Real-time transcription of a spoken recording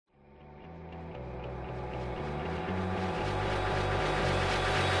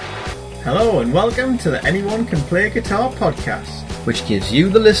Hello and welcome to the Anyone Can Play Guitar podcast, which gives you,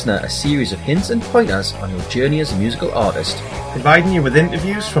 the listener, a series of hints and pointers on your journey as a musical artist. providing you with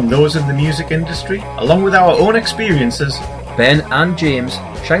interviews from those in the music industry, along with our own experiences. Ben and James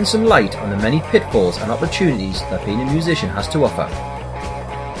shine some light on the many pitfalls and opportunities that being a musician has to offer.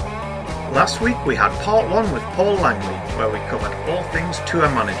 Last week we had part 1 with Paul Langley, where we covered all things tour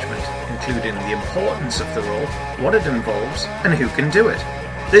management, including the importance of the role, what it involves, and who can do it.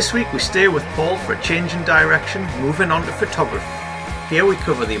 This week we stay with Paul for a change in direction, moving on to photography. Here we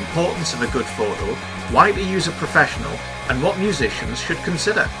cover the importance of a good photo, why to use a professional, and what musicians should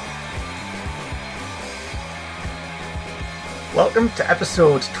consider. Welcome to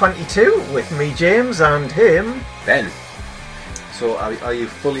episode 22 with me, James, and him, Ben, so are you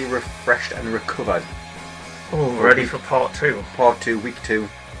fully refreshed and recovered? Oh, ready for part 2. Part 2, week 2,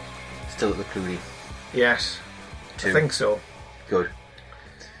 still at the Cluny. Yes, 2. I think so. Good.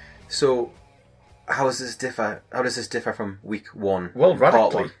 So, how does this differ from week 1? Well, part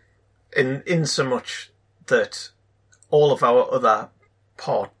radically. 1? In so much that all of our other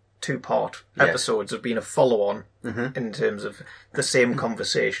two-part episodes have been a follow-on in terms of the same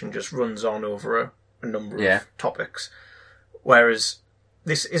conversation just runs on over a number of topics. Whereas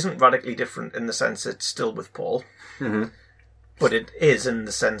this isn't radically different in the sense it's still with Paul, but it is in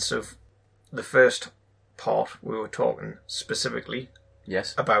the sense of the first part we were talking specifically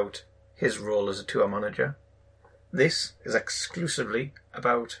about his role as a tour manager. This is exclusively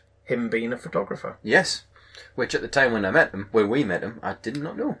about him being a photographer. Yes, which at the time when we met him, I did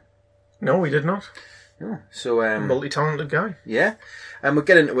not know. No, we did not. No, so multi-talented guy. Yeah, and we'll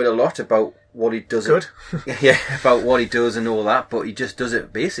get into it a lot about what he does. Good. About what he does and all that, but he just does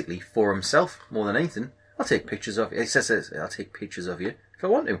it basically for himself more than anything. I'll take pictures of you. He says, I'll take pictures of you if I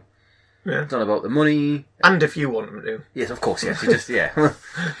want to. Yeah. It's not about the money. And if you want him to. Yes, of course, yes. You just,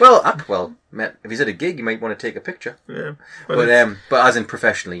 well, if he's at a gig, you might want to take a picture. Yeah. But as in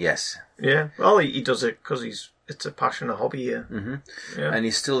professionally, yes. Yeah. Well, he does it because it's a passion, a hobby here. Yeah. And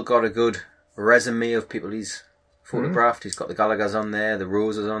he's still got a good resume of people he's photographed. He's got the Gallaghers on there, the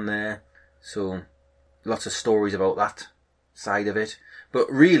Roses on there. So, lots of stories about that side of it. But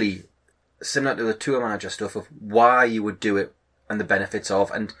really, similar to the tour manager stuff of why you would do it and the benefits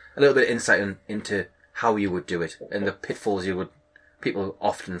of, and a little bit of insight into how you would do it and the pitfalls people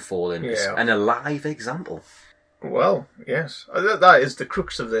often fall in. Yeah. And a live example. Well, yes. That is the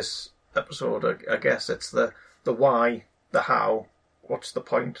crux of this episode, I guess. It's the why, the how, what's the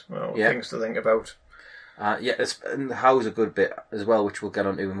point, things to think about. And the how's a good bit as well, which we'll get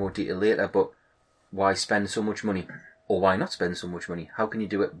onto in more detail later, but why spend so much money? Or why not spend so much money? How can you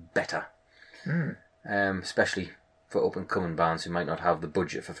do it better? Especially for up-and-coming bands who might not have the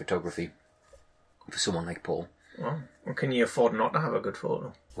budget for photography for someone like Paul. Well, can you afford not to have a good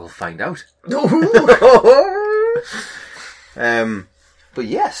photo? We'll find out. But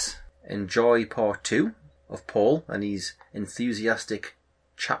yes, enjoy part 2 of Paul and his enthusiastic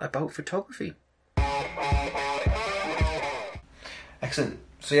chat about photography. Excellent.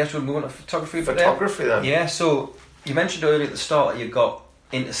 So yes, we'll move on to photography. Photography then? Yeah, so you mentioned earlier at the start you got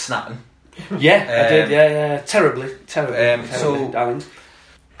into snapping. Yeah, I did, yeah. Terribly. So, darling.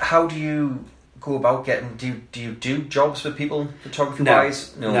 How do you go about getting... Do you do jobs for people,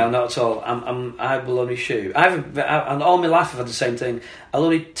 photography-wise? No, not at all. I will only shoot. And all my life I've had the same thing. I'll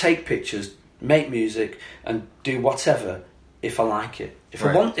only take pictures, make music, and do whatever if I like it.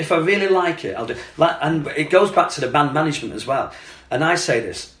 If I really like it, I'll do. And it goes back to the band management as well. And I say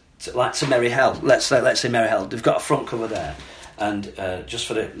this, to Merry Hell. Let's say Merry Hell. They've got a front cover there. And just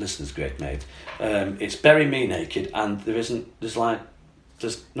for the listeners, great mate, it's Bury Me Naked, and there's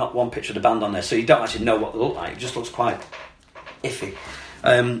not one picture of the band on there, so you don't actually know what they look like. It just looks quite iffy.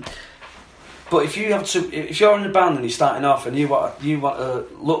 But if you're in a band and you're starting off and you want to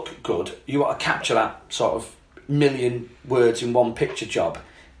look good, you want to capture that sort of million words in one picture job,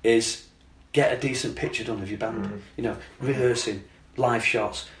 is get a decent picture done of your band. Rehearsing, live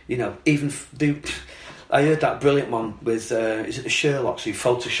shots. Even do. I heard that brilliant one with, is it the Sherlocks who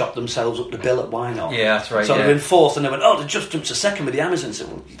photoshopped themselves up the bill at Why Not? Yeah, that's right. So they were in fourth and they went, they just jumped to second with the Amazons. I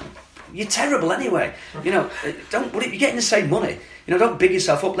said, well, you're terrible anyway. You're getting the same money. Don't big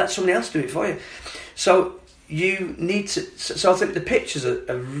yourself up, let somebody else do it for you. So you need to, so I think the pictures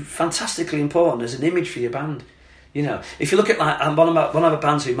are fantastically important as an image for your band. If you look at one of my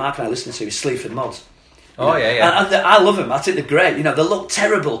bands who Mark and I listen to is Sleaford Mods. And I love them. I think they're great. They look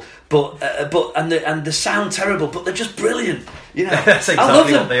terrible, but they sound terrible, but they're just brilliant. That's exactly I love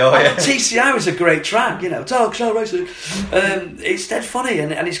them. What they are. Yeah. TCR is a great track. Talk show racing. It's dead funny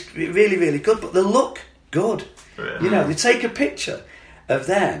and it's really really good. But they look good. Yeah. They take a picture, of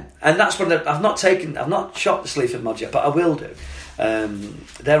them, and that's one that I've not shot the Sleaford mods yet, but I will do.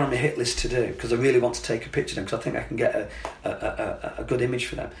 They're on my hit list to do because I really want to take a picture of them because I think I can get a good image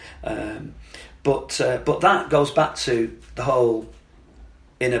for them. But that goes back to the whole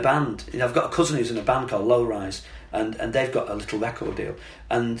in a band. You know, I've got a cousin who's in a band called Low Rise, and they've got a little record deal,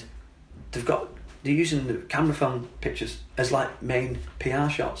 and they're using the camera phone pictures as like main PR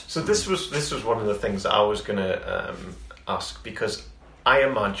shots. So this was one of the things that I was going to ask, because I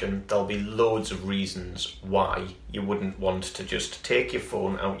imagine there'll be loads of reasons why you wouldn't want to just take your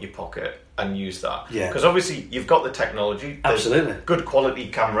phone out your pocket and use that. Yeah. Because obviously you've got the technology. There's Absolutely. good quality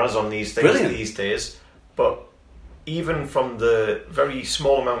cameras on these things these days. But even from the very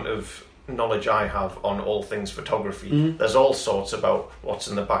small amount of knowledge I have on all things photography, there's all sorts about what's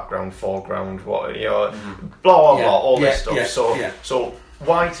in the background, foreground, what blah blah blah, all this stuff. So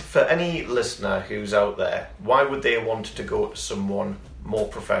why, for any listener who's out there, why would they want to go to someone more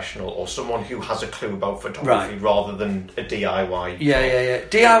professional or someone who has a clue about photography rather than a DIY? Yeah.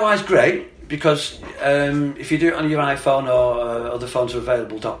 DIY is great because if you do it on your iPhone or other phones are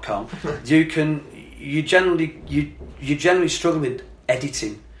available.com, you generally struggle with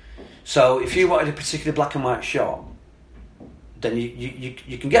editing. So if you wanted a particular black and white shot, then you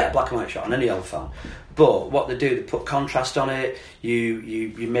can get a black and white shot on any old phone. But what they do, they put contrast on it.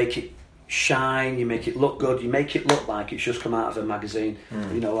 You make it shine. You make it look good. You make it look like it's just come out of a magazine.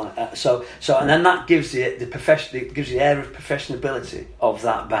 You know, like that. So and then that gives the profession. It gives you the air of professionability of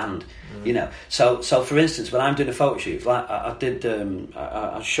that band. You know. So for instance, when I'm doing a photo shoot, like I did,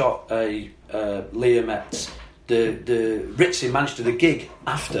 I shot Liam at the Ritz in Manchester, the gig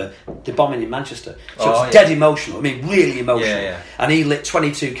after the bombing in Manchester. So it's dead emotional. I mean, really emotional. Yeah. And he lit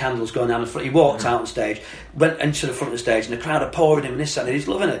 22 candles going down the front. He walked out on stage, went into the front of the stage, and the crowd are pouring him and this and he's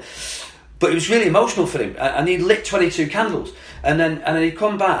loving it. But it was really emotional for him, and he lit 22 candles, and then he'd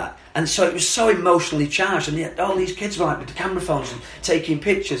come back, and so it was so emotionally charged, and yet all these kids were like with the camera phones and taking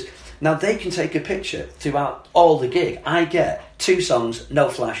pictures. Now they can take a picture throughout all the gig. I get 2 songs, no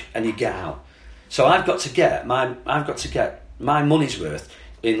flash, and you get out. So I've got to get my money's worth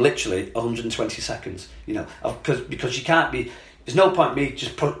in literally 120 seconds, you know, because you can't be. There's no point me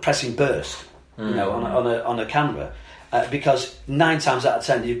just pressing burst, you know, on a camera, because 9 times out of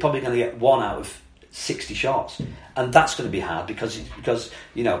 10 you're probably going to get 1 out of 60 shots, and that's going to be hard because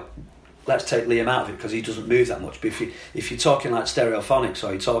you know. Let's take Liam out of it because he doesn't move that much. But if you're talking like Stereophonics, or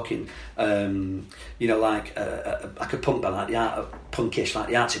you're talking, you know, like a punk band, like punkish, like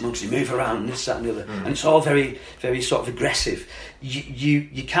the Arctic Monkeys, you move around and this, that, and the other, and it's all very, very sort of aggressive.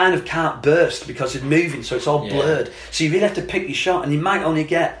 You kind of can't burst because it's moving, so it's all blurred. So you really have to pick your shot, and you might only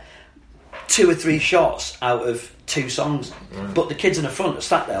get 2 or 3 shots out of 2 songs. But the kids in the front are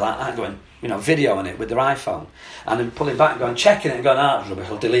sat there like that, going, you know, videoing it with their iPhone, and then pulling back and going, checking it and going, rubbish,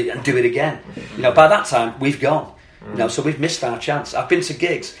 I'll delete it and do it again. You know, by that time we've gone. You know, so we've missed our chance. I've been to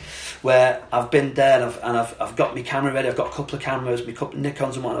gigs where I've been there and I've got my camera ready. I've got a couple of cameras, my couple of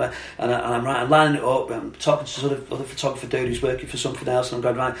Nikons and whatever, and I'm lining it up. I'm talking to sort of other photographer dude who's working for something else, and I'm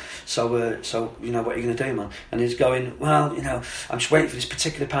going, right. So you know, what are you going to do, man? And he's going, well, you know, I'm just waiting for this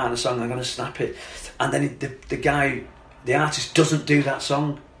particular part of the song. I'm going to snap it, and then the artist doesn't do that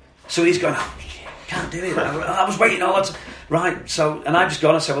song. So he's going, can't do it. I was waiting all that time. Right, so, and I just go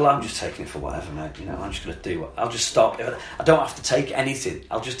and I say, well, I'm just taking it for whatever, mate. You know, I'm just going to do what, I'll just stop. I don't have to take anything.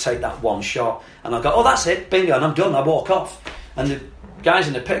 I'll just take that 1 shot. And I'll go, oh, that's it, bingo, and I'm done. I walk off. And the guys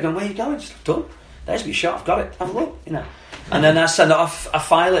in the pit are going, where are you going? It's done. There's my shot, I've got it. Have a look, you know. And then I send it off, I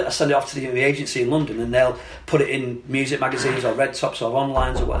file it, I send it off to the agency in London, and they'll put it in music magazines or Red Tops or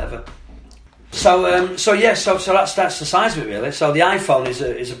online or whatever. So that's the size of it, really. So the iPhone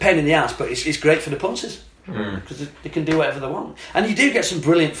is a pain in the ass, but it's great for the punters because they can do whatever they want, and you do get some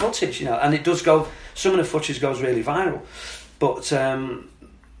brilliant footage, you know. And it does go. Some of the footage goes really viral, but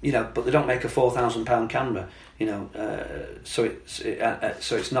you know, but they don't make a £4,000 camera, you know. So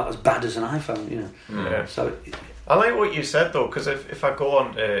it's not as bad as an iPhone, you know. Yeah. So I like what you said though, because if I go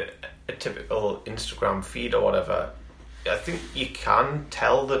on a typical Instagram feed or whatever, I think you can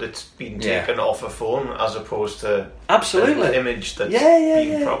tell that it's been taken off a phone as opposed to absolutely an image that's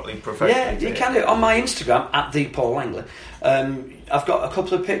been properly professionally taken. You can do it on my Instagram at the Paul Langley. I've got a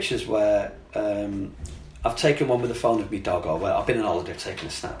couple of pictures where I've taken one with the phone of my dog, or where I've been on holiday taking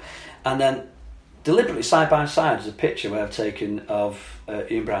a snap, and then deliberately side by side is a picture where I've taken of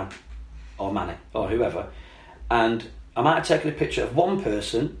Ian Brown or Manny or whoever, and I might have taken a picture of one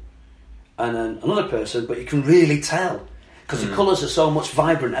person and then another person, but you can really tell because the colours are so much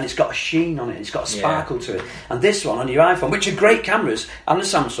vibrant and it's got a sheen on it, it's got a sparkle to it. And this one on your iPhone, which are great cameras, and the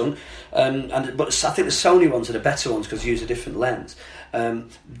Samsung, but I think the Sony ones are the better ones because they use a different lens.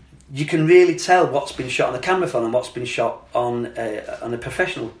 You can really tell what's been shot on the camera phone and what's been shot on a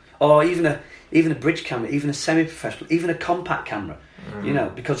professional, or even a bridge camera, even a semi-professional, even a compact camera. You know,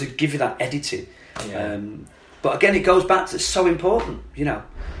 because it gives you that editing. Yeah. But again, it goes back to it's so important. You know,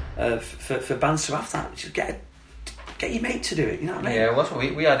 for bands to have that, just get your mate to do it. You know what I mean? Yeah,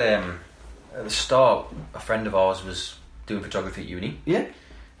 well, we had at the start, a friend of ours was doing photography at uni. Yeah.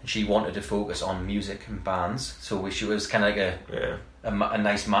 And she wanted to focus on music and bands, so she was kind of like a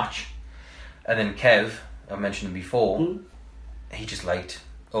nice match. And then Kev, I mentioned him before, he just liked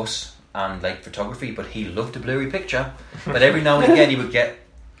us and liked photography, but he loved a blurry picture. But every now and again he would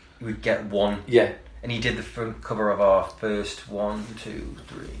get one. Yeah. And he did the front cover of our first 1, 2,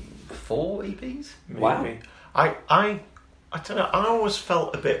 3, 4 EPs. Wow. I don't know. I always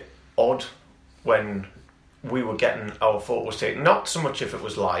felt a bit odd when we were getting our photos taken. Not so much if it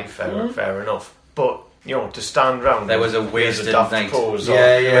was live, fair enough, but you know, to stand around. There was a wasted night. Pose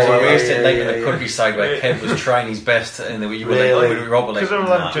there was a wasted night in the countryside where Kev was trying his best, and you were like, "Oh, Robert, like, because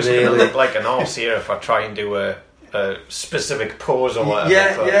I'm just going to look like an arse here if I try and do a specific pose or whatever."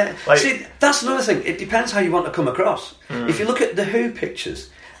 Yeah. Like, see, that's another thing. It depends how you want to come across. If you look at the Who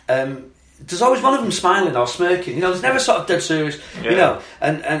pictures, there's always one of them smiling or smirking. You know, there's never sort of dead serious. You know,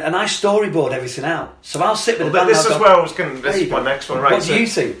 and I storyboard everything out. So I'll sit with the band. This is where I was going. This is my next one, right? What do you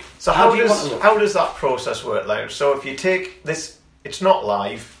think? So how does that process work? Like, so if you take this, it's not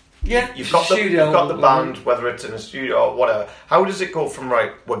live. Yeah, you've got the band, whether it's in a studio or whatever. How does it go from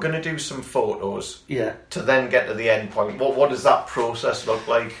right? We're going to do some photos. Yeah. To then get to the end point. What does that process look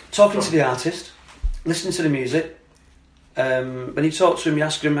like? Talking to the artist, listening to the music. When you talk to him, you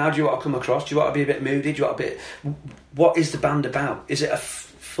ask him, how do you want to come across? Do you want to be a bit moody? Do you want a bit... What is the band about? Is it a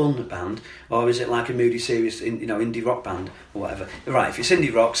fun band, or is it like a moody, serious, indie rock band or whatever? Right, if it's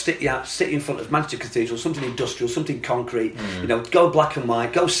indie rock, stick you in front of Manchester Cathedral, something industrial, something concrete. Go black and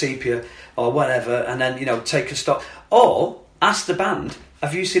white, go sepia or whatever, and then take a stop. Or ask the band,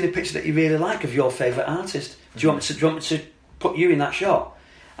 have you seen a picture that you really like of your favourite artist? Do you want me to put you in that shot?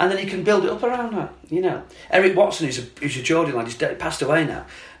 And then you can build it up around that, Eric Watson, who's a Geordie lad, he's passed away now.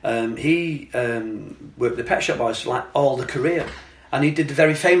 He worked with the Pet Shop Boys for like all the career. And he did the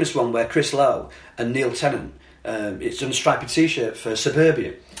very famous one where Chris Lowe and Neil Tennant, it's done a striped t-shirt for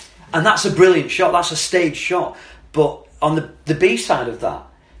Suburbia. And that's a brilliant shot, that's a staged shot. But on the B side of that,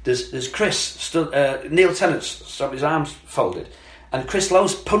 there's Chris, Neil Tennant's got his arms folded, and Chris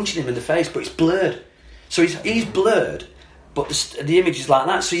Lowe's punching him in the face, but it's blurred. So he's blurred, but the image is like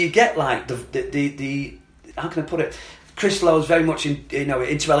that. So you get like the how can I put it? Chris Lowe's very much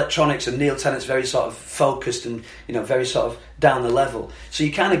into electronics, and Neil Tennant's very sort of focused and very sort of down the level. So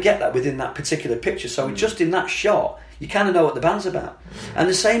you kind of get that within that particular picture. So just in that shot, you kind of know what the band's about. And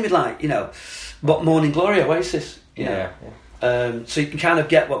the same with what Morning Glory, Oasis. So you can kind of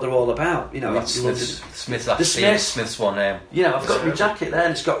get what they're all about. Smith's one. I've got my jacket there,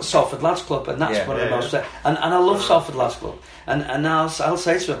 and it's got Salford Lads Club, and that's one of the most. And I love Salford Lads Club. And I'll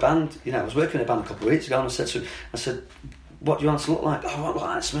say to a band, I was working in a band a couple of weeks ago, and I said, what do you want to look like? Oh, I want to look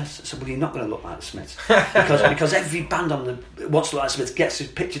like the Smiths. I said, well, you're not going to look like the Smiths. because every band wants to look like the Smiths gets his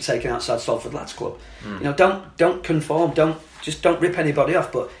picture taken outside Salford Lads Club. Don't conform, don't rip anybody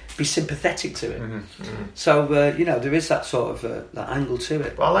off, but be sympathetic to it. So, there is that sort of that angle to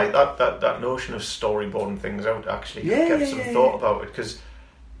it. Well, I like that notion of storyboarding things out, actually. Get some thought about it, because,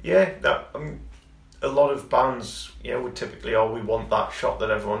 a lot of bands, would typically, we want that shot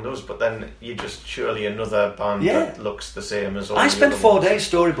that everyone does, but then you just surely another band that looks the same as all I the spent other 4 ones. days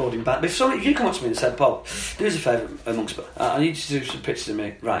storyboarding back. If you come up to me and said, Paul, do us a favour amongst I need you to do some pictures of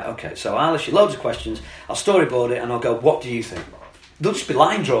me. Right, okay, so I'll ask you loads of questions, I'll storyboard it, and I'll go, what do you think? They'll just be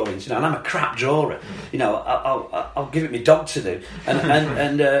line drawings, and I'm a crap drawer. I'll give it my dog to do,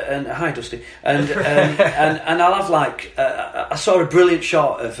 and hi Dusty, and I'll have I saw a brilliant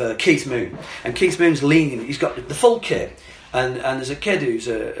shot of Keith Moon, and Keith Moon's leaning. He's got the full kit, and there's a kid who's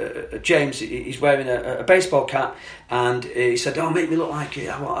a James. He's wearing a baseball cap, and he said, "Oh, make me look like it.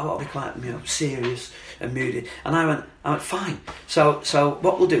 I want to be quite serious and moody." And I went fine. So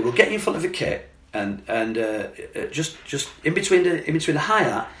what we'll do, we'll get you in front of a kit. And just in between the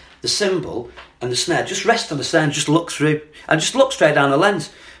hi-hat, the cymbal, and the snare, just rest on the snare and just look through, and just look straight down the lens,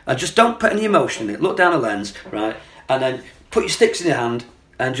 and just don't put any emotion in it. Look down the lens, right, and then put your sticks in your hand,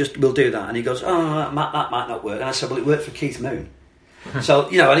 and we'll do that. And he goes, "Oh, that might not work." And I said, "Well, it worked for Keith Moon." So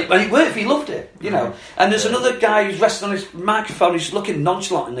and it worked. He loved it, And there's another guy who's resting on his microphone. He's looking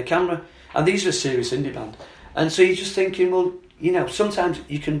nonchalant in the camera, and these are a serious indie band. And so you're just thinking, well, you know, sometimes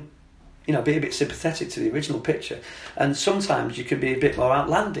you can, you know, be a bit sympathetic to the original picture, and sometimes you can be a bit more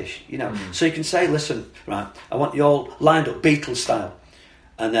outlandish, you know. So you can say, listen, right, I want you all lined up Beatles style,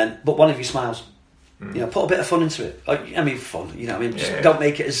 and then, but one of you smiles. You know, put a bit of fun into it. I mean, fun, you know, I mean, just don't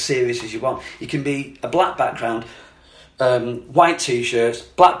make it as serious as you want. You can be a black background, white t-shirts,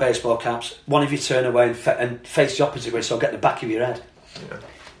 black baseball caps, one of you turn away and face the opposite way, so I'll get the back of your head. Yeah.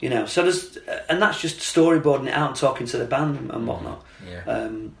 You know, so there's, and that's just storyboarding it out and talking to the band and whatnot. Yeah.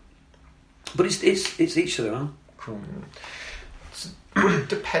 But it's each to their own. Cool. So would it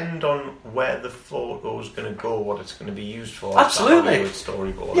depend on where the photo's going to go, what it's going to be used for? Absolutely.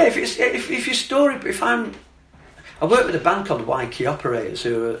 Storyboard. Yeah, if your story, I work with a band called Waikiki Operators,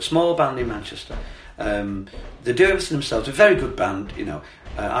 who are a small band in Manchester. They do everything themselves. A very good band, you know.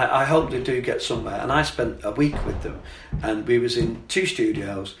 I hope they do get somewhere. And I spent a week with them, and we was in 2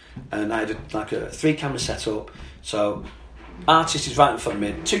 studios, and I had like a 3-camera setup. So artist is right in front of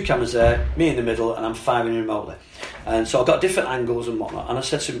me, 2 cameras there, me in the middle, and I'm firing remotely. And so I got different angles and whatnot. And I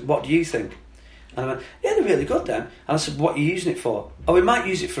said to him, "What do you think?" And I went, "Yeah, they're really good then." And I said, "What are you using it for?" "Oh, we might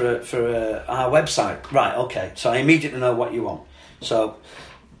use it for our website." "Right, okay." So I immediately know what you want. So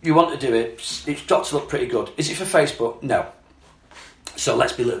you want to do it, it's got to look pretty good. Is it for Facebook? No. So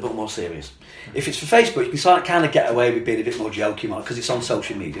let's be a little bit more serious. If it's for Facebook, you can kind of get away with being a bit more jokey because it's on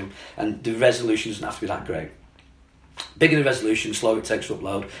social media and the resolution doesn't have to be that great. Bigger the resolution, slower it takes to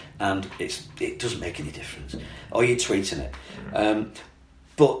upload, and it doesn't make any difference. Or you're tweeting it.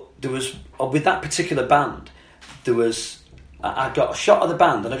 But there was, with that particular band, I got a shot of the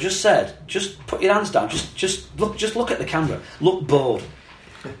band, and I just said, just put your hands down, just look at the camera, look bored.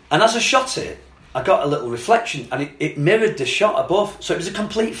 And as I shot it, I got a little reflection, and it mirrored the shot above, so it was a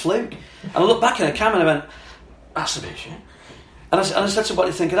complete fluke. And I looked back in the camera and I went, "That's a bit shit." And I said to, "What do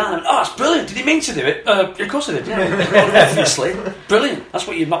you think of that?" And I went, "Oh, it's brilliant. Did he mean to do it?" "Of course I did, yeah." "Obviously. Brilliant. That's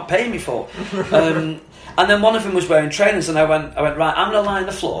what you're not paying me for." And then one of them was wearing trainers, and I went, "Right, I'm going to lie on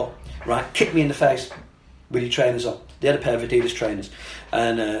the floor, right, kick me in the face with your trainers on." They had a pair of Adidas trainers.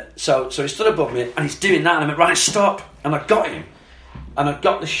 And so he stood above me, and he's doing that, and I went, "Right, stop." And I got him. And I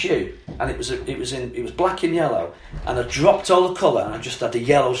got the shoe, and it was black and yellow, and I dropped all the colour, and I just had the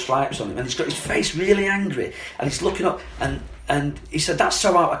yellow stripes on him, and he's got his face really angry, and he's looking up, and he said, "That's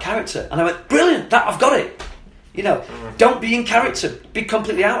so out of character." And I went, "Brilliant, I've got it." You know, don't be in character, be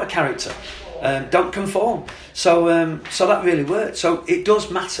completely out of character, don't conform. So that really worked. So it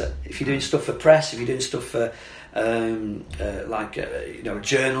does matter if you're doing stuff for press, if you're doing stuff for like you know, a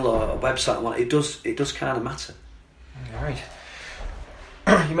journal or a website, and what, it does kind of matter. All right.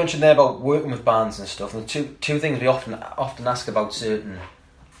 You mentioned there about working with bands and stuff, and two things we often ask about certain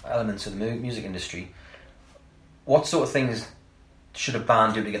elements of the music industry. What sort of things should a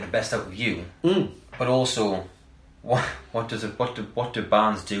band do to get the best out of you? But also, what do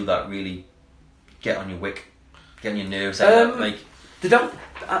bands do that really get on your wick, get on your nerves? Like they don't.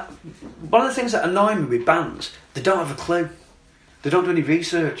 One of the things that annoy me with bands, they don't have a clue. They don't do any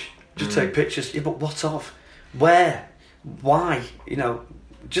research. Just take pictures. Yeah, but what of? Where? Why? You know,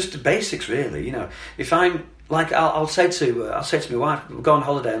 just the basics, really. You know, if I'm like, I'll say to my wife, we'll go on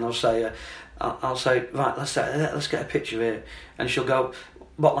holiday, and I'll say, right, let's get a picture here, and she'll go,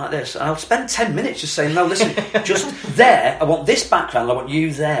 "What, like this?" And I'll spend 10 minutes just saying, "No, listen, just there. I want this background. I want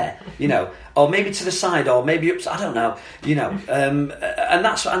you there. You know, or maybe to the side, or maybe up. I don't know. You know, and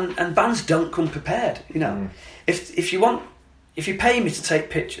that's and bands don't come prepared. You know, if you pay me to take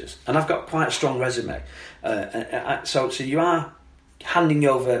pictures, and I've got quite a strong resume, so you are handing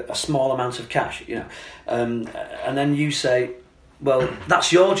over a small amount of cash, you know, and then you say, "Well,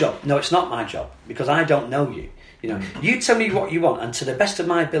 that's your job." No, it's not my job, because I don't know you. You know, you tell me what you want, and to the best of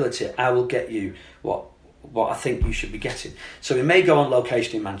my ability, I will get you what I think you should be getting. So we may go on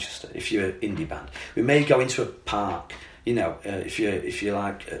location in Manchester if you're an indie band. We may go into a park. You know, if you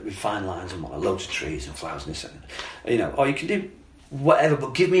like with fine lines and whatnot, loads of trees and flowers and this, you know, or you can do whatever,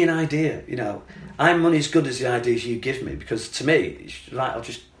 but give me an idea. You know, I'm only as good as the ideas you give me, because to me, it's right, I'll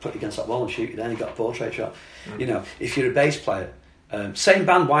just put you against that wall and shoot you. Then you got a portrait shot. You know, if you're a bass player, same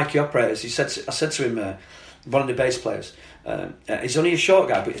band, Waikiki Operators. I said to him, one of the bass players, he's only a short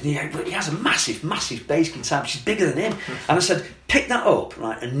guy, but he has a massive bass guitar, which is bigger than him. And I said, "Pick that up,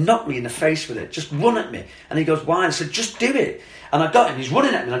 right, and knock me in the face with it. Just run at me." And he goes, "Why?" And I said, "Just do it." And I got him. He's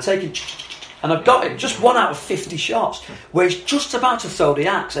running at me, and I'm taking, and I got him. Just 1 out of 50 shots, where he's just about to throw the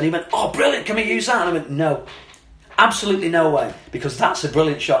axe, and he went, "Oh, brilliant! Can we use that?" And I went, "No, absolutely no way, because that's a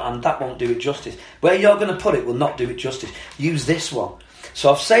brilliant shot, and that won't do it justice. Where you're going to put it will not do it justice. Use this one." So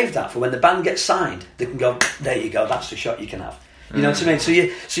I've saved that for when the band gets signed, they can go, "There you go, that's the shot you can have." You know what I mean? So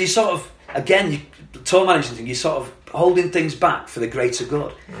you sort of, again, the tour management thing, you're sort of holding things back for the greater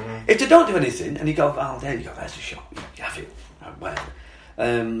good. If they don't do anything, and you go, oh, there you go, there's a shot, you have it, whatever.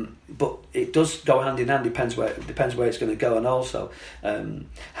 But it does go hand in hand. Depends where it's going to go, and also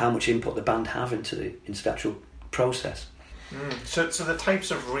how much input the band have into the actual process. So the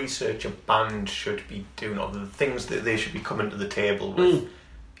types of research a band should be doing, or the things that they should be coming to the table with.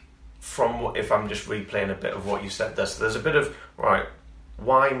 From if I'm just replaying a bit of what you said there, so there's a bit of right.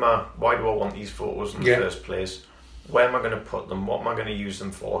 Why do I want these photos in the first place? Where am I going to put them? What am I going to use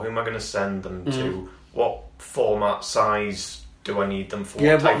them for? Who am I going to send them to? What format, size do I need them for?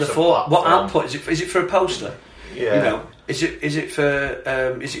 Yeah, what output is it? Is it for a poster? Yeah. You know, is it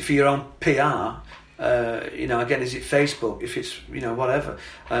for your own PR? You know, again, is it Facebook? If it's, you know, whatever.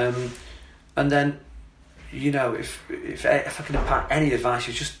 And then, you know, if I can impart any advice,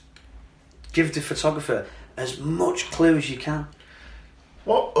 you just give the photographer as much clue as you can.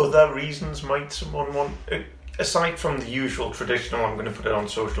 What other reasons might someone want, aside from the usual traditional, I'm going to put it on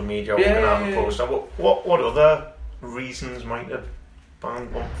social media, I'm going to have a poster, what other reasons might a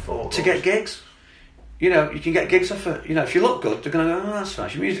band want photos? To get gigs. You know, you can get gigs off it. You know, if you look good, they're going to go, oh, that's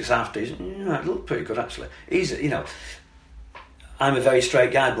nice, your music's half decent. You know, it looked pretty good, actually. Easy, you know. I'm a very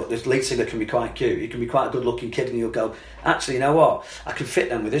straight guy, but this lead singer can be quite cute. He can be quite a good-looking kid, and you'll go, actually, you know what? I can fit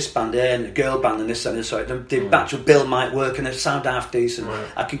them with this band here, and the girl band, and this and this. So the actual bill might work, and they sound half decent. Right.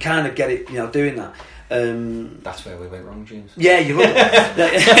 I can kind of get it, you know, doing that. That's where we went wrong, James. Yeah, you're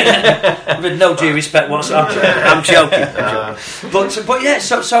right. With no due respect whatsoever. I'm joking. But yeah,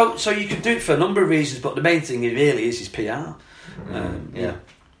 so you can do it for a number of reasons, but the main thing it really is PR. Yeah,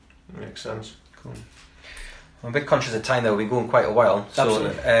 makes sense. Cool. I'm a bit conscious of time though, we've been going quite a while.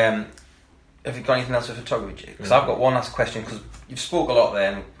 Absolutely. So, have you got anything else with photography? Because I've got one last question, because you've spoke a lot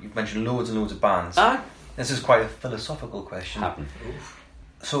there, and you've mentioned loads and loads of bands. This is quite a philosophical question.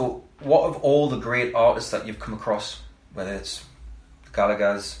 So, what of all the great artists that you've come across, whether it's the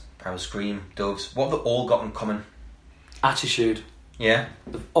Gallagher's, Primal Scream, Doves, what have they all got in common? Attitude. Yeah?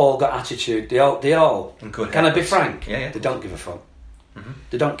 They've all got attitude. They all. Can I be frank? Yeah. They don't give a fuck. Mm-hmm.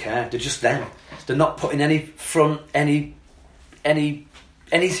 They don't care. They're just them. They're not putting any front, anything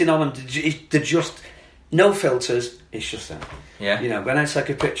on them. They're just no filters. It's just them. Yeah. You know, when I take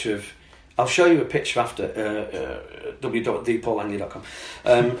a picture of, I'll show you a picture after www.thepaulangley.com.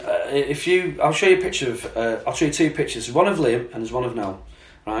 I'll show you a picture of. I'll show you two pictures. There's one of Liam and there's one of Noel.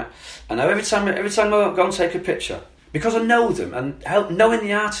 Right. And now every time I go and take a picture, because I know them and knowing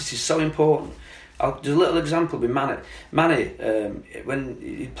the artist is so important. There's a little example with Manny. Manny, when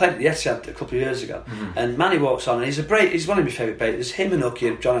he played at the Etihad a couple of years ago, and Manny walks on, and he's one of my favourite bass. There's him and Ucky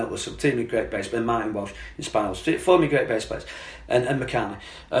and John Ellis, two of my great bass players, Martin Walsh in Spinals, four of my great bass players, and McCartney,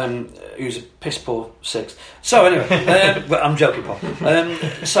 who's a piss poor sixth. So anyway, but I'm joking, Paul.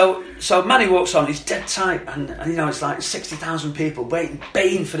 So Manny walks on, he's dead tight, and you know it's like 60,000 people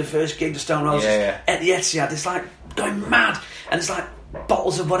baying for the first gig of Stone Roses at the Etihad. It's like going mad, and it's like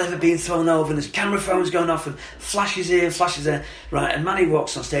bottles of whatever being thrown over, and there's camera phones going off, and flashes here, flashes there, right? And Manny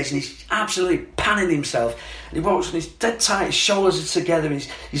walks on stage, and he's absolutely panning himself. And he walks, and he's dead tight, his shoulders are together, and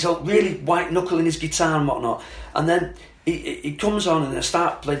he's all really white knuckling his guitar and whatnot. And then he comes on, and I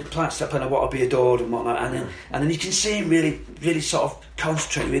start playing I Want to Be Adored and whatnot. And then you can see him really, really sort of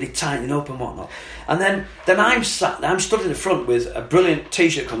concentrating, really tightening up and whatnot. And then I'm stood in the front with a brilliant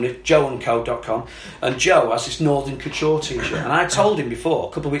t-shirt company, joeandco.com, and Joe has this Northern Couture t-shirt. And I told him before,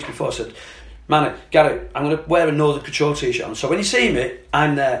 a couple of weeks before, I said, "Man, Gary, I'm going to wear a Northern Couture t-shirt on. So when you see me,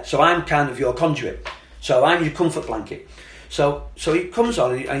 I'm there. So I'm kind of your conduit. So I'm your comfort blanket." So he comes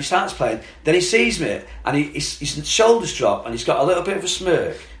on and he starts playing. Then he sees me and his shoulders drop and he's got a little bit of a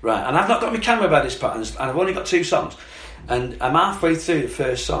smirk, right? And I've not got my camera by this part, and I've only got 2 songs. And I'm halfway through the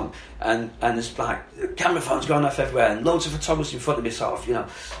first song, and there's like camera phones going off everywhere, and loads of photographers in front of me, sort of, you know,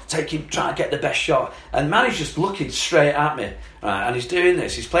 trying to get the best shot. And Manny's just looking straight at me, right? And he's doing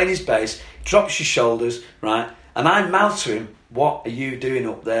this. He's playing his bass, drops his shoulders, right? And I mouth to him, "What are you doing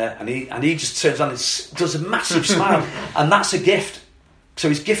up there?" And he just turns on and does a massive smile, and that's a gift. So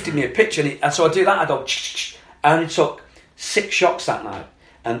he's gifted me a picture, and so I do that. I go, I only took 6 shots that night,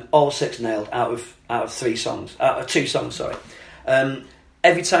 and all 6 nailed out of 2 songs. Sorry.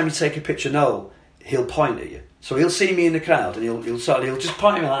 Every time you take a picture, Noel, he'll point at you. So he'll see me in the crowd, and he'll just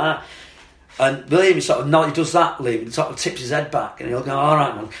point at me like that. And Liam, he does that, Liam, he sort of tips his head back, and he'll go, "All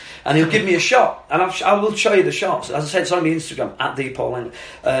right, man," and he'll give me a shot, and I will show you the shots. As I said, it's on my Instagram at the Paul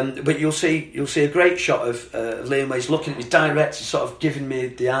Langley. But you'll see a great shot of Liam where he's looking at me direct, he's sort of giving me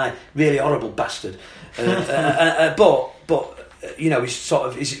the eye, really horrible bastard. But you know,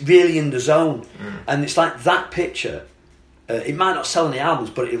 he's really in the zone, and it's like that picture it might not sell any albums,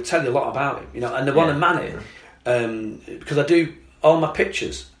 but it'll tell you a lot about him, you know. And they want to man it, because I do all my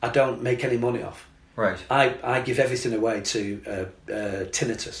pictures. I don't make any money off. Right. I give everything away to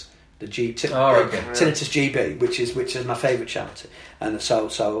Tinnitus, Tinnitus GB, which is my favourite charity, and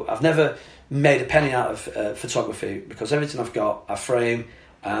so I've never made a penny out of photography, because everything I've got I frame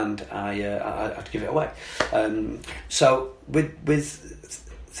and I give it away. So with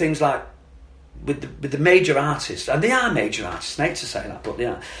things like with the major artists, and they are major artists, I hate to say that, but they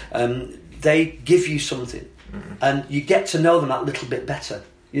are, they give you something, and you get to know them that little bit better.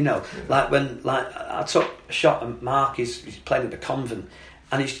 You know, like I took a shot at Mark, he's playing at the convent,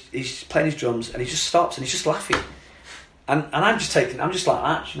 and he's playing his drums, and he just stops and he's just laughing, and I'm just like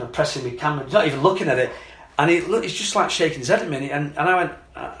that, you know, pressing my camera, he's not even looking at it, and he's just like shaking his head at me, and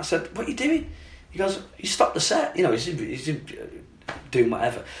I said, "What are you doing?" He goes, "You stopped the set," you know, he's doing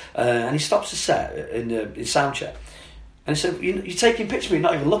whatever, and he stops the set in sound check. And he said, "You're taking pictures of me,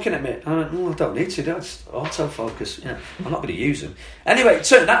 not even looking at me." And I went, "I don't need to, it's autofocus. You know, I'm not going to use them." Anyway, it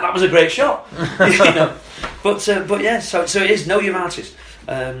turned out that was a great shot. You know? But yeah, so it is, know your artist.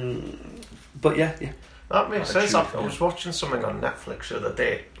 But yeah. That makes sense. I was watching something on Netflix the other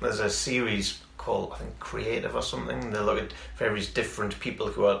day. There's a series called, I think, Creative or something. They look at various different people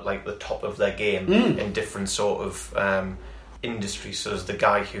who are like the top of their game in different sort of industry. So there's the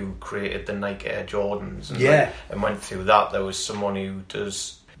guy who created the Nike Air Jordans and went through that. There was someone who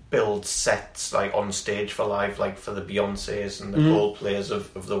does build sets like on stage for live, like for the Beyoncés and the Coldplays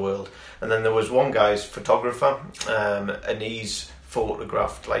of the world. And then there was one guy's photographer, and he's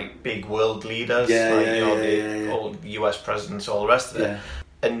photographed like big world leaders, all US presidents, all the rest of it.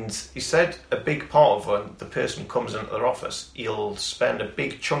 And he said a big part of when the person comes into their office, he'll spend a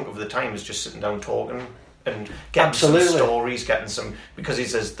big chunk of the time is just sitting down talking and getting some stories, because he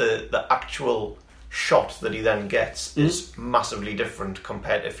says the actual shot that he then gets is massively different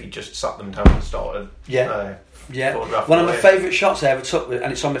compared to if he just sat them down and started photographing. One of my favourite shots I ever took,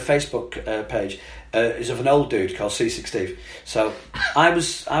 and it's on my Facebook page, is of an old dude called C6 Steve. So I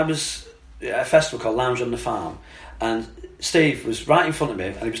was at a festival called Lounge on the Farm, and Steve was right in front of me,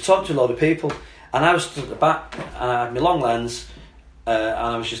 and he was talking to a lot of people, and I was stood at the back, and I had my long lens, and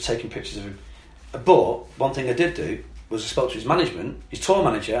I was just taking pictures of him. But one thing I did do was I spoke to his management, his tour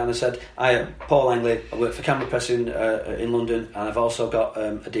manager, and I said, "I am Paul Langley, I work for Camera Press in London, and I've also got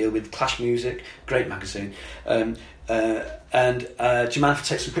a deal with Clash Music, great magazine, and do you mind if I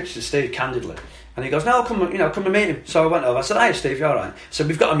take some pictures of Steve, candidly?" And he goes, "No, come and meet him." So I went over, I said, "Hi Steve, you alright?" So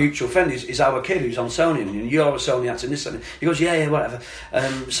we've got a mutual friend, he's our kid who's on Sony, and you're a Sony actor and this and that. He goes, yeah, whatever.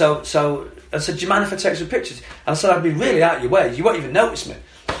 So I said, "Do you mind if I take some pictures?" And I said, "I'd be really out of your way, you won't even notice me."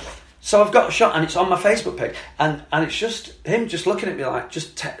 So I've got a shot, and it's on my Facebook page, and it's just him just looking at me like,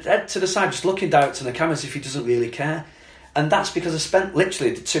 just head to the side, just looking direct to the camera as if he doesn't really care. And that's because I spent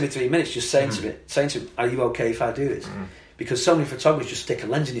literally 2 or 3 minutes just saying to him, "Are you okay if I do this?" Because so many photographers just stick a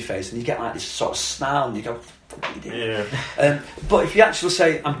lens in your face, and you get like this sort of snarl, and you go, "What are you doing?" Yeah. But if you actually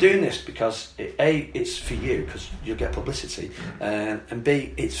say, "I'm doing this because it's for you, because you'll get publicity, and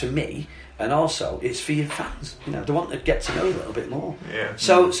B, it's for me, and also it's for your fans. You know, they want to get to know you a little bit more." Yeah.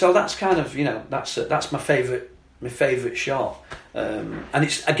 So that's kind of, you know, that's my favourite shot. And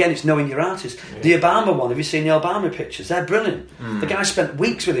it's knowing your artist. Yeah. The Obama one, have you seen the Obama pictures? They're brilliant. The guy spent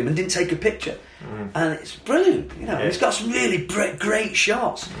weeks with him and didn't take a picture, and it's brilliant. You know, he's got some really great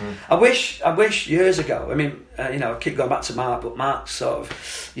shots. I wish years ago. I mean, you know, I keep going back to Mark, but Mark sort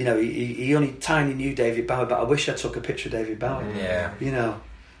of, you know, he only tiny knew David Bowie, but I wish I took a picture of David Bowie. Yeah, you know.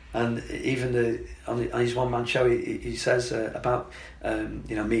 And even on his one-man show, he says about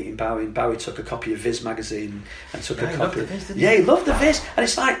you know, meeting Bowie. And Bowie took a copy of Viz magazine and took a copy. He loved the Viz, and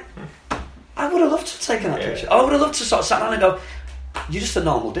it's like, I would have loved to have taken that picture. I would have loved to sort of sat down and go, "You're just a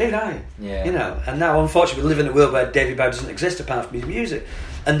normal dude, aren't you?" Yeah. You know. And now, unfortunately, we live in a world where David Bowie doesn't exist apart from his music.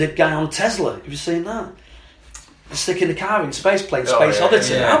 And the guy on Tesla, have you seen that? Sticking the car in space, playing Space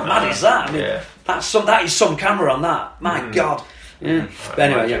Oddity. Yeah. How mad is that? I mean, that is some camera on that. My God. Yeah. But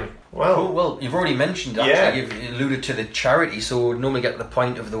anyway, Well, you've already mentioned that. You've alluded to the charity, so we normally get to the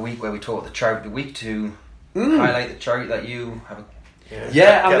point of the week where we talk the charity of the week to highlight the charity that you have.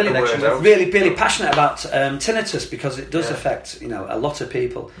 I'm really passionate about tinnitus, because it does affect, you know, a lot of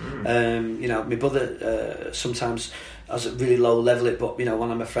people. You know, my brother sometimes has a really low level but, you know,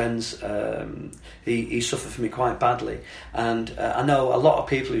 one of my friends, he suffered from it quite badly, and I know a lot of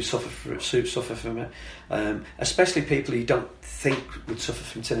people who suffer from it, especially people who don't think would suffer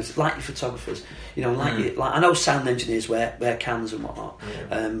from tinnitus, like your photographers, you know, like I know sound engineers wear cans and whatnot,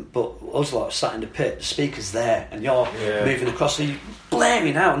 but us lot sat in the pit, the speaker's there, and you're moving across, so you're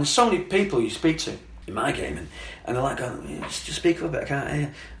blaring out, and there's so many people you speak to in my gaming, and they're like going, just speak a little bit, I can't hear.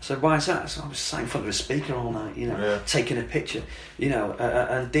 I said, why is that? I said, I was sat in front of a speaker all night, taking a picture,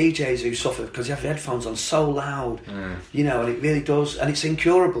 and DJs who suffer because you have your headphones on so loud, and it really does, and it's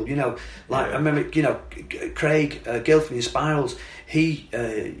incurable, I remember, Craig Gill from the Spirals, he,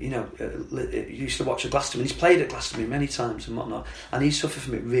 used to watch a Glastonbury, he's played at Glastonbury many times and whatnot, and he suffered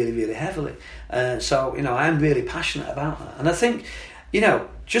from it really, really heavily, so, I am really passionate about that, and I think,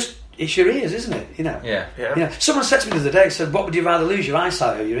 just it's your ears, isn't it? Yeah. Someone said to me the other day, said, "What would you rather lose, your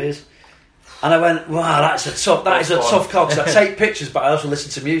eyesight or your ears?" And I went, "Wow, that is a tough call because I take pictures, but I also listen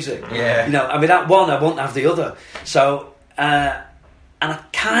to music. Yeah. That one, I won't have the other. So, and I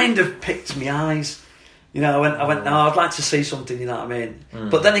kind of picked my eyes. I went. No, I'd like to see something. You know what I mean?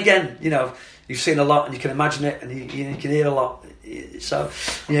 But then again, you've seen a lot, and you can imagine it, and you can hear a lot. So,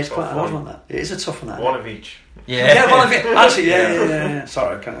 it's quite an odd one. That it is a tough one. That one of each. Yeah, one of it. Actually, yeah.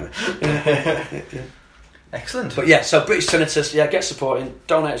 Sorry, I can't. Yeah. Excellent. But so British Tinnitus, get supporting.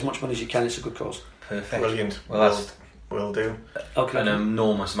 Donate as much money as you can. It's a good cause. Perfect. Brilliant. Well, we'll do. Okay. An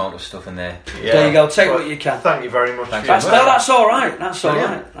enormous amount of stuff in there. Yeah. There you go. Take what you can. Thank you very much. That's all right. That's all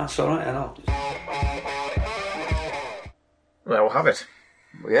right. That's all right. I know. There we'll have it.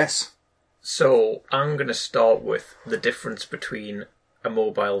 Yes. So I'm going to start with the difference between a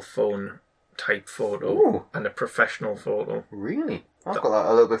mobile phone type photo and a professional photo. Really? I've got that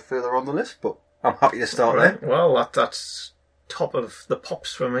a little bit further on the list, but I'm happy to start there. Well, that's top of the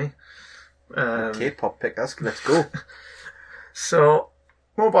pops for me. Okay, pop pickers, let's go. So,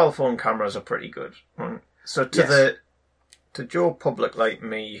 mobile phone cameras are pretty good. Right? So to Joe public like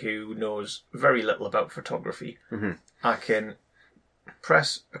me who knows very little about photography, I can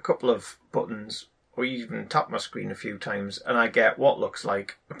press a couple of buttons or even tap my screen a few times and I get what looks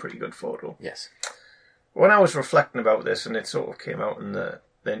like a pretty good photo. Yes. When I was reflecting about this, and it sort of came out in the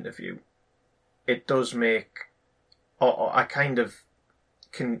interview, it does make... I kind of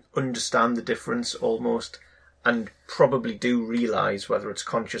can understand the difference almost, and probably do realise, whether it's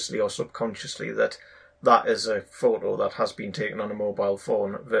consciously or subconsciously, that is a photo that has been taken on a mobile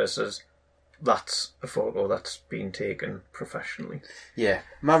phone versus that's a photo that's been taken professionally. Yeah,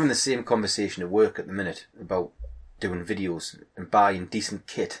 I'm having the same conversation at work at the minute about doing videos and buying decent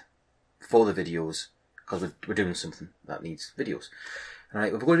kit for the videos because we're doing something that needs videos. And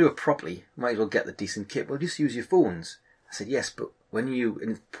if we're going to do it properly, might as well get the decent kit. Well, just use your phones. I said, yes, but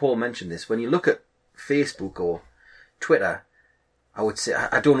and Paul mentioned this, when you look at Facebook or Twitter, I would say,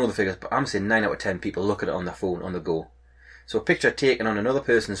 I don't know the figures, but I'm saying 9 out of 10 people look at it on their phone, on the go. So a picture taken on another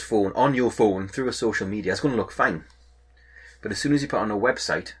person's phone, on your phone, through a social media, it's going to look fine. But as soon as you put it on a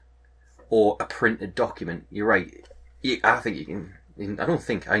website or a printed document, you're right. I think you can,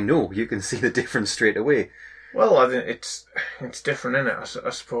 I know you can see the difference straight away. Well, I think it's different, isn't it? I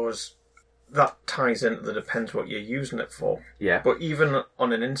suppose that ties into the depends what you're using it for. Yeah. But even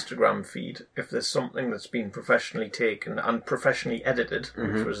on an Instagram feed, if there's something that's been professionally taken and professionally edited,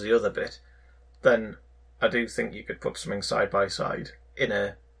 which was the other bit, then I do think you could put something side by side in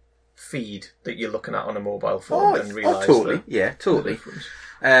a feed that you're looking at on a mobile phone and realise totally. the difference.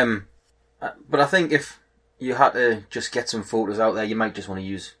 But I think if you had to just get some photos out there, you might just want to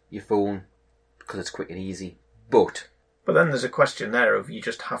use your phone because it's quick and easy. But then there's a question there of you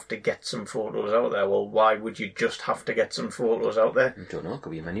just have to get some photos out there. Well, why would you just have to get some photos out there? I don't know. It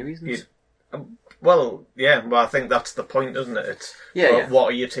could be many reasons. Well, I think that's the point, isn't it? What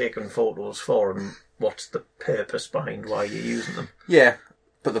are you taking photos for, and what's the purpose behind why you're using them? Yeah,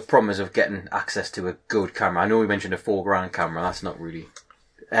 but the problem is of getting access to a good camera. I know we mentioned a $4,000 camera. That's not really...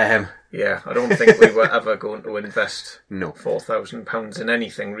 Yeah, I don't think we were ever going to invest £4,000 in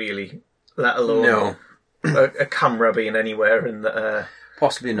anything, really, let alone a camera being anywhere in the...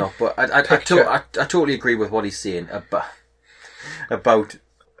 Possibly not, but I totally agree with what he's saying about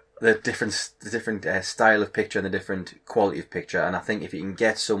the different style of picture and the different quality of picture. And I think if you can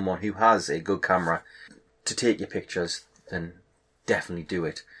get someone who has a good camera to take your pictures, then definitely do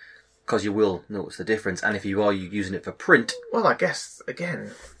it, because you will notice the difference. And if you are using it for print, well, I guess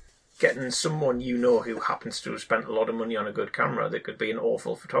again, getting someone who happens to have spent a lot of money on a good camera, that could be an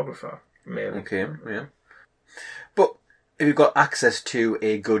awful photographer, maybe. Okay, yeah. But if you've got access to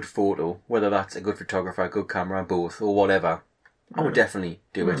a good photo, whether that's a good photographer, a good camera, both, or whatever, I would definitely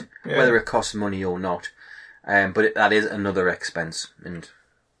do it, whether it costs money or not. But that is another expense, and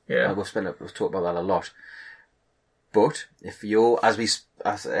we'll talk about that a lot. But if you're, one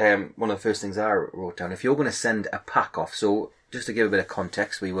of the first things I wrote down, if you're going to send a pack off, so just to give a bit of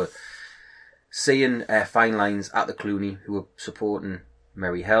context, we were seeing Fine Lines at the Cluny, who were supporting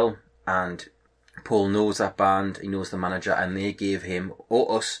Merry Hell, and Paul knows that band, he knows the manager, and they gave him,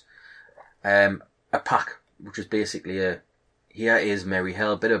 or us, a a pack, which is basically here is Merry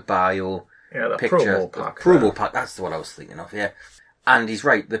Hell, bit of bio, the picture, promo pack. Promo pack, that's what I was thinking of, yeah. And he's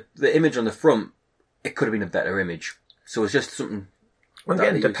right, the image on the front, it could have been a better image. So it's just something... Well,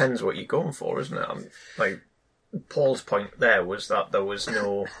 again, it depends what you're going for, isn't it? Like, Paul's point there was that there was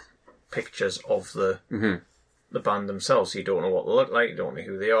no pictures of the band themselves, so you don't know what they look like, you don't know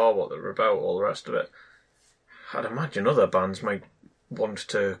who they are, what they're about, all the rest of it. I'd imagine other bands might want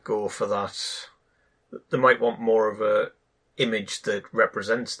to go for that. They might want more of a image that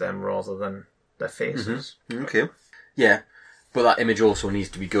represents them rather than their faces. Okay. Yeah. But that image also needs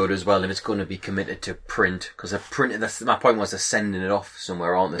to be good as well if it's going to be committed to print. Because my point was they're sending it off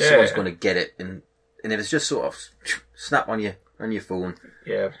somewhere, aren't they? Someone's going to get it. And if it's just sort of snap on your phone.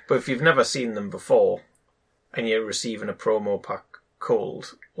 Yeah, but if you've never seen them before and you're receiving a promo pack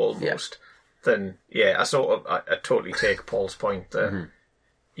cold, almost, then I totally take Paul's point that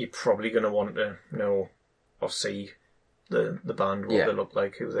you're probably going to want to know or see the band, what they look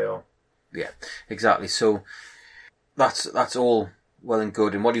like, who they are. Yeah, exactly. So... That's all well and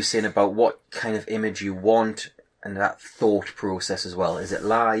good. And what are you saying about what kind of image you want and that thought process as well? Is it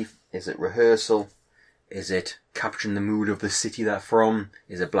live? Is it rehearsal? Is it capturing the mood of the city they're from?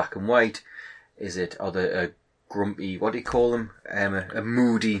 Is it black and white? Is it a grumpy, what do you call them? A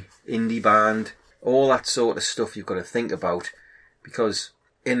moody indie band? All that sort of stuff you've got to think about, because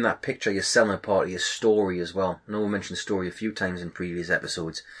in that picture you're selling a part of your story as well. I know we mentioned story a few times in previous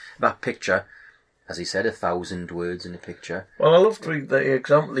episodes. That picture... As he said, 1,000 words in a picture. Well, I loved the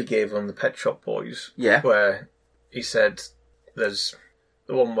example he gave on the Pet Shop Boys. Yeah. Where he said there's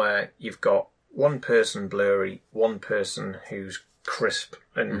the one where you've got one person blurry, one person who's crisp,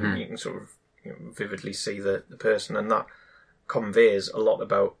 and you can sort of vividly see the person, and that conveys a lot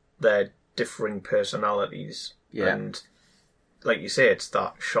about their differing personalities. Yeah. And like you say, it's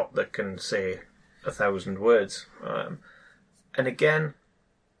that shot that can say 1,000 words. And again,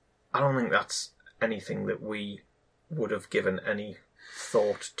 I don't think that's anything that we would have given any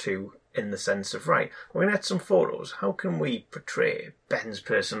thought to in the sense of, right, we're going to get some photos. How can we portray Ben's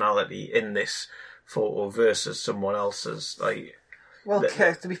personality in this photo versus someone else's? Well,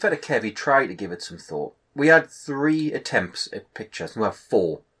 to be fair to Kev, he tried to give it some thought. We had 3 attempts at pictures. We have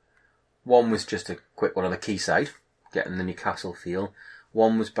 4. One was just a quick one on the quayside, getting the Newcastle feel.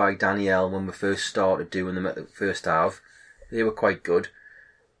 One was by Danielle when we first started doing them at the first half. They were quite good.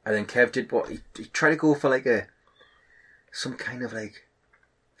 And then Kev did what? He tried to go for some kind of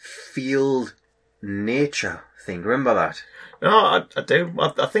field nature thing. Remember that? No, I do.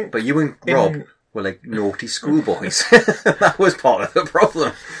 I think... But you and Rob were like naughty schoolboys. That was part of the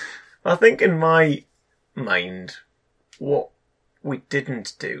problem. I think in my mind, what we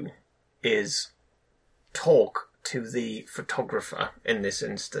didn't do is talk to the photographer in this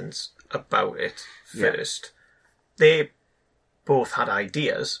instance about it first. They both had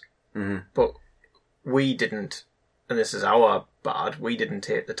ideas, but we didn't, and this is our bad, we didn't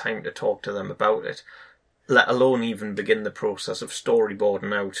take the time to talk to them about it, let alone even begin the process of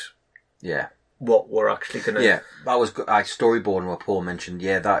storyboarding out what we're actually going to... Yeah, that was good. Storyboarding, what Paul mentioned,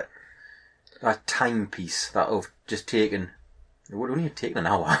 that timepiece, that of just taking... It would only have taken an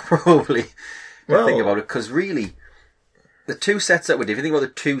hour, probably, to think about it, because really, the 2 sets that we did, if you think about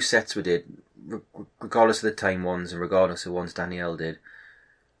the 2 sets we did, regardless of the time ones and regardless of ones Danielle did,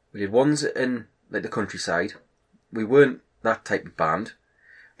 we did ones in the countryside. We weren't that type of band.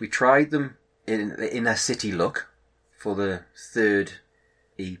 We tried them in a city look for the 3rd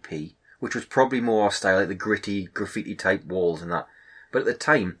EP, which was probably more our style, like the gritty graffiti type walls and that. But at the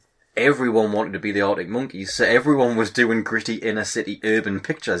time, everyone wanted to be the Arctic Monkeys, so everyone was doing gritty inner city urban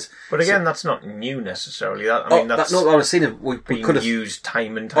pictures. But again, that's not new necessarily. That's not what I was saying. We could have used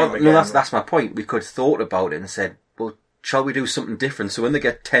time and time again. No, that's my point. We could have thought about it and said, well, shall we do something different? So when they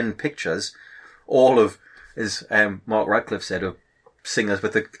get 10 pictures, all of, as Mark Radcliffe said, of singers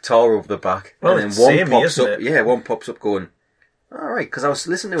with the guitar over the back, well, and then one pops up. It? Yeah, one pops up going, all right. Because I was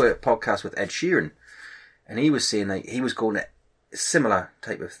listening to a podcast with Ed Sheeran, and he was saying he was going to a similar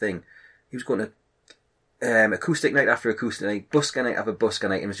type of thing. He was going to acoustic night after acoustic night, busker night after busker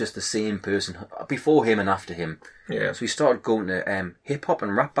night, and it was just the same person before him and after him. Yeah. So he started going to hip hop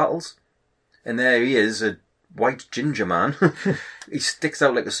and rap battles, and there he is, a white ginger man. He sticks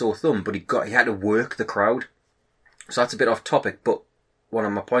out like a sore thumb, but he had to work the crowd. So that's a bit off topic, but one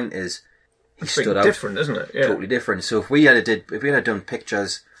of my point is he stood out. Different, isn't it? Yeah. Totally different. So if we had done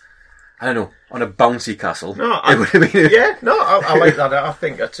pictures, I don't know, on a bouncy castle, it would have been. I like that. I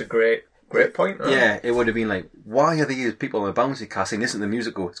think that's a great point. Yeah, it would have been like, why are these people on a bouncy castle? And listen to the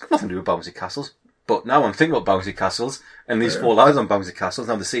music go, it's got nothing to do with bouncy castles. But now I'm thinking about bouncy castles, and these 4 lads on bouncy castles,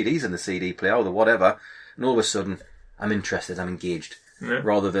 now the CD's in the CD player, or the whatever, and all of a sudden, I'm interested, I'm engaged,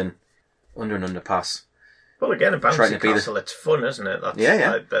 rather than under an underpass. Well, again, a bouncy castle, it's fun, isn't it?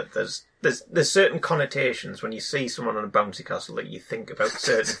 That's, there's certain connotations when you see someone on a bouncy castle that you think about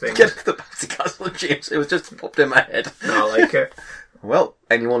certain things. Get the bouncy castle, James. It was just popped in my head. I like it. Well,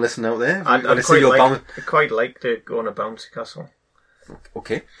 anyone listening out there? I'd quite like to go on a bouncy castle.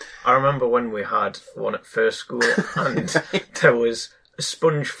 Okay. I remember when we had one at first school, and there was a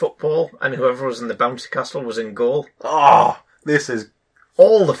sponge football, and whoever was in the bouncy castle was in goal. Oh, this is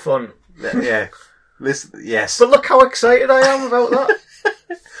all the fun. Yeah. Yes. But look how excited I am about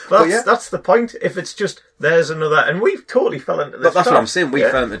that. That's the point. If it's just, there's another, and we totally fell into this. But that's what I'm saying. We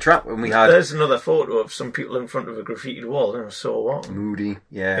fell into the trap when we had. There's another photo of some people in front of a graffitied wall. And so what? Moody.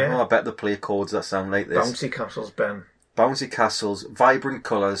 Yeah. Oh, I bet they play chords that sound like this. Bouncy castles, Ben. Bouncy castles, vibrant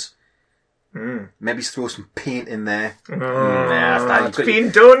colours. Maybe throw some paint in there. It's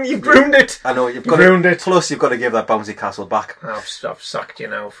been done. You've ruined it. I know you've ruined it. Plus, you've got to give that bouncy castle back. I've sacked you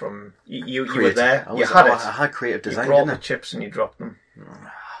now from you were there. I had creative design. You brought the chips and you dropped them.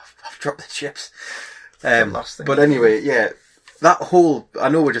 I've dropped the chips. But anyway, that whole. I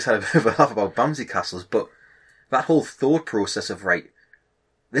know we just had a bit of a laugh about bouncy castles, but that whole thought process of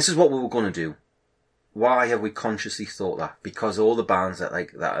this is what we were going to do. Why have we consciously thought that? Because all the bands that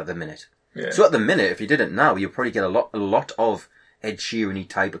like that at the minute. Yeah. So at the minute, if you did it now, you'd probably get a lot of Ed Sheeran-y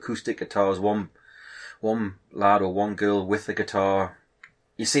type acoustic guitars. One lad or one girl with a guitar.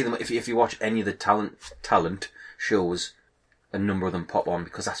 You see them if you watch any of the talent shows. A number of them pop on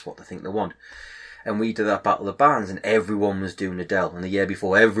because that's what they think they want. And we did that Battle of the Bands, and everyone was doing Adele. And the year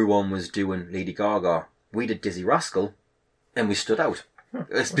before, everyone was doing Lady Gaga. We did Dizzy Rascal, and we stood out.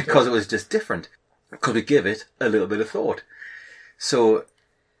 It's because it was just different. Because we give it a little bit of thought. So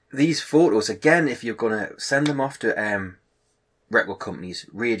these photos, again, if you're going to send them off to record companies,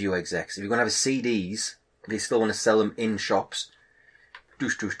 radio execs, if you're going to have CDs, if you still want to sell them in shops,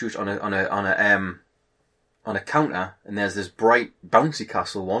 douche on a counter, and there's this bright bouncy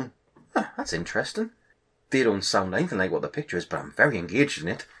castle one. That's interesting. They don't sound anything like what the picture is, but I'm very engaged in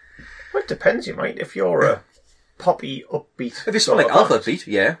it. Well, it depends. You might, if you're a poppy, upbeat. If it's not like Alpha Beat,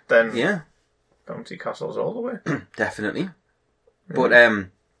 then yeah, bouncy castles all the way. Definitely. But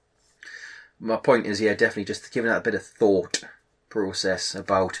my point is, definitely just giving that a bit of thought process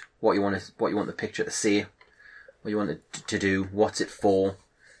about what you want the picture to say, what you want it to do, what's it for.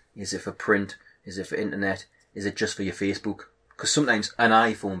 Is it for print? Is it for internet? Is it just for your Facebook? Because sometimes an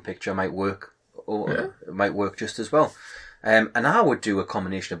iPhone picture might work, or it might work just as well. And I would do a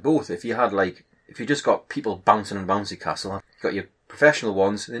combination of both. If you had if you just got people bouncing on bouncy castle, you got your professional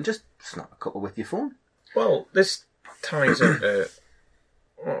ones, and then just snap a couple with your phone. Well, this ties into,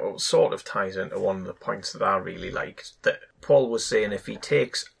 sort of ties into one of the points that I really liked. That Paul was saying, if he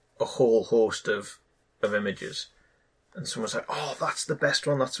takes a whole host of images, and someone's like, "Oh, that's the best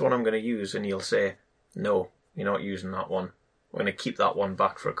one. That's the one I'm going to use," and you'll say, "No, you're not using that one. We're going to keep that one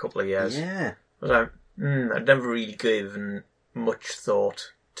back for a couple of years." Yeah. I was like, I'd never really given much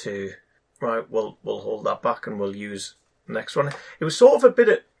thought to. Right, we'll hold that back and we'll use the next one. It was sort of a bit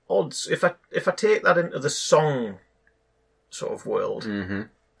at odds. If I take that into the song sort of world,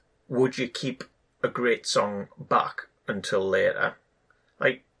 would you keep a great song back until later?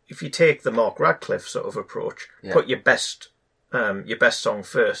 Like, if you take the Mark Radcliffe sort of approach, put your best song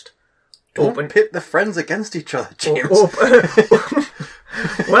first. Don't pit the friends against each other, James.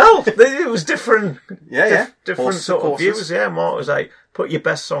 Well, it was different. Different sort of horses. views. Yeah, Mark was like, put your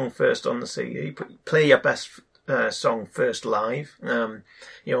best song first on the CD. Play your best song first live.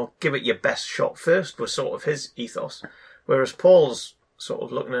 Give it your best shot first. Was sort of his ethos. Whereas Paul's sort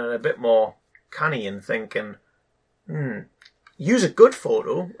of looking at it a bit more canny and thinking, use a good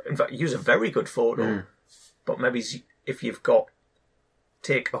photo. In fact, use a very good photo. But maybe if you've got,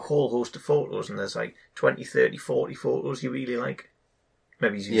 take a whole host of photos and there's 20, 30, 40 photos you really like.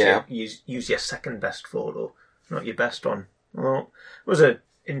 Maybe use your second best photo, not your best one. Well, it was an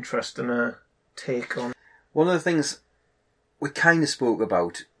interesting take on. One of the things we kind of spoke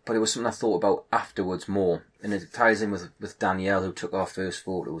about, but it was something I thought about afterwards more, and it ties in with Danielle, who took our first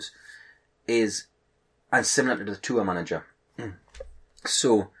photos, and similar to the tour manager.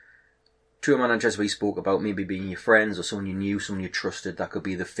 So, tour managers we spoke about maybe being your friends or someone you knew, someone you trusted. That could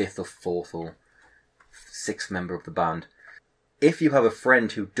be the 5th or 4th or 6th member of the band. If you have a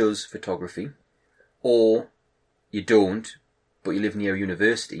friend who does photography, or you don't, but you live near a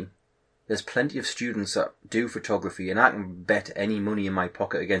university, there's plenty of students that do photography, and I can bet any money in my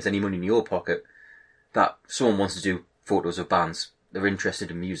pocket against any money in your pocket that someone wants to do photos of bands. They're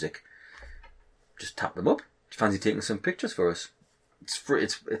interested in music. just tap them up. Do you fancy taking some pictures for us? It's free.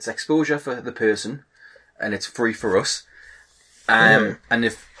 It's exposure for the person, and it's free for us. And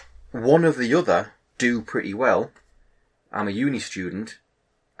if one or the other do pretty well, I'm a uni student,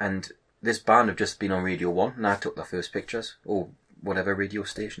 and this band have just been on Radio 1, and I took their first pictures, or whatever radio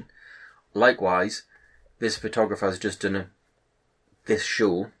station. Likewise, this photographer has just done this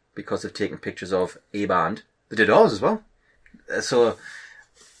show because they've taken pictures of a band. They did ours as well. So,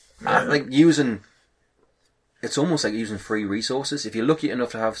 I think it's almost like using free resources. If you're lucky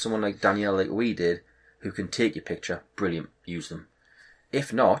enough to have someone like Danielle, like we did, who can take your picture, brilliant, use them.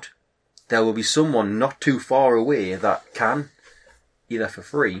 If not, there will be someone not too far away that can, either for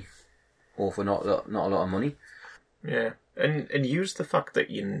free or for not a lot of money. Yeah, and use the fact that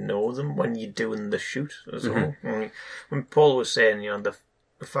you know them when you're doing the shoot as well. I mean, when Paul was saying,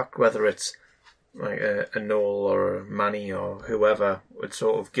 the fact whether it's like a Noel or a Manny or whoever would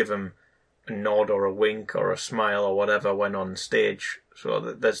sort of give him a nod or a wink or a smile or whatever when on stage, so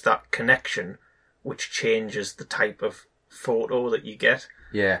that there's that connection which changes the type of photo that you get.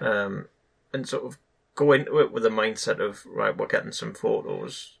 Yeah. And sort of go into it with a mindset of, right, we're getting some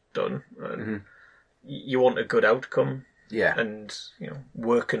photos done, and you want a good outcome. Yeah. And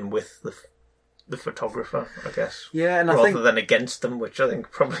working with the photographer, I guess. Yeah, and rather than against them, which I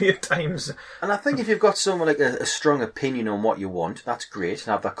think probably at times. And I think if you've got someone like a strong opinion on what you want, that's great,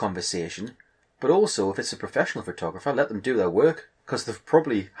 and have that conversation. But also, if it's a professional photographer, let them do their work, because they've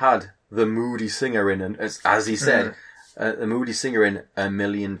probably had the moody singer in, and as he said, the moody singer in a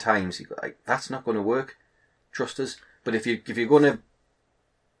million times. Like, that's not going to work. Trust us. But if you're going to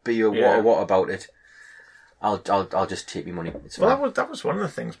be a what about it, I'll just take my money. It's fine. Well, that was one of the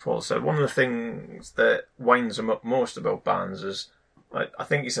things Paul said. One of the things that winds him up most about bands is, I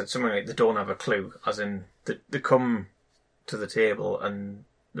think he said something like, they don't have a clue, as in they come to the table and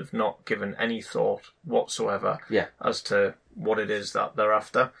they've not given any thought whatsoever as to what it is that they're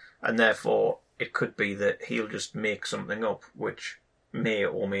after, and therefore it could be that he'll just make something up which may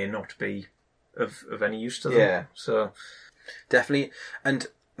or may not be of any use to them. Yeah. So definitely. And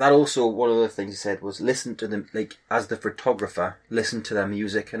that also, one of the things he said was, listen to them, like, as the photographer, listen to their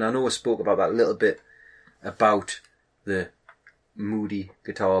music. And I know I spoke about that a little bit, about the moody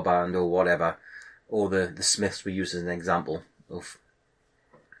guitar band or whatever, or the Smiths we use as an example of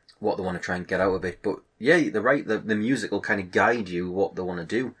what they want to try and get out of it. But yeah, they're right, the music will kind of guide you what they want to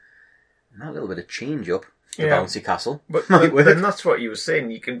do. And that little bit of change up, the bouncy castle. But then that's what you were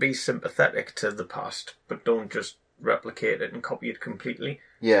saying, you can be sympathetic to the past, but don't just replicate it and copy it completely.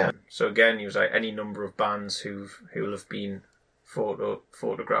 Yeah. So again, he was like, any number of bands who'll have been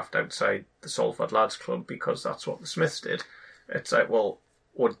photographed outside the Salford Lads Club because that's what the Smiths did. It's like, well,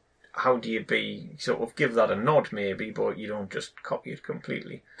 how do you sort of give that a nod maybe, but you don't just copy it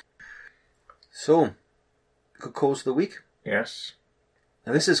completely. So, good cause of the week. Yes.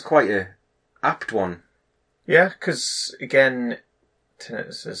 Now this is quite a apt one. Yeah, because again,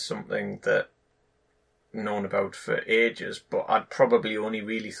 tinnitus is something that known about for ages, but I'd probably only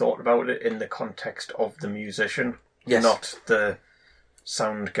really thought about it in the context of the musician, not the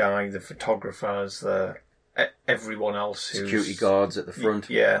sound guy, the photographers, everyone else who's security guards at the front.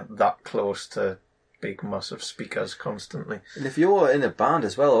 Yeah, that close to big massive speakers constantly. And if you're in a band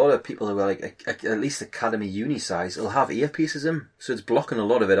as well, a lot of people who are like at least academy uni size will have earpieces in, so it's blocking a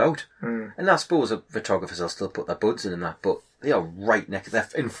lot of it out. And I suppose photographers will still put their buds in and that, but they are right next, they're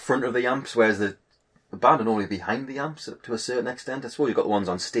in front of the amps, whereas the band are only behind the amps to a certain extent. I suppose you've got the ones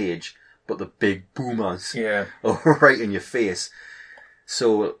on stage, but the big boomers are right in your face.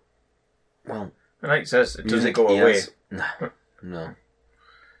 So, well, and like it says, it doesn't go away. No.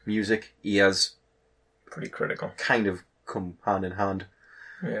 Music, ears, pretty critical. Kind of come hand in hand.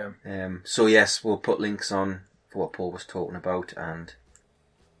 Yeah. So yes, we'll put links on for what Paul was talking about, and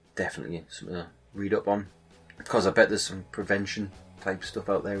definitely something to read up on, because I bet there's some prevention type stuff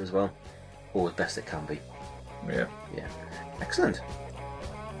out there as well. Or as best it can be. Yeah. Excellent.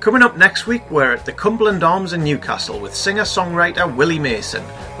 Coming up next week, we're at the Cumberland Arms in Newcastle with singer-songwriter Willie Mason,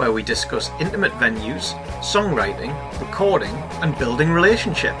 where we discuss intimate venues, songwriting, recording, and building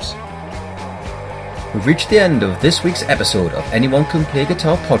relationships. We've reached the end of this week's episode of Anyone Can Play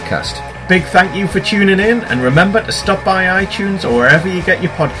Guitar podcast. Big thank you for tuning in, and remember to stop by iTunes or wherever you get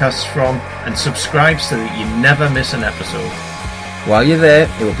your podcasts from and subscribe so that you never miss an episode. While you're there,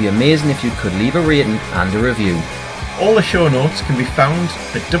 it would be amazing if you could leave a rating and a review. All the show notes can be found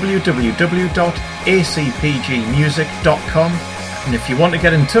at www.acpgmusic.com, and if you want to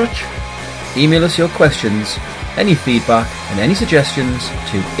get in touch, email us your questions, any feedback and any suggestions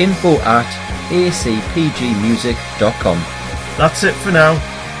to info@acpgmusic.com. That's it for now.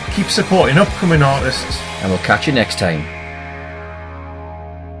 Keep supporting upcoming artists. And we'll catch you next time.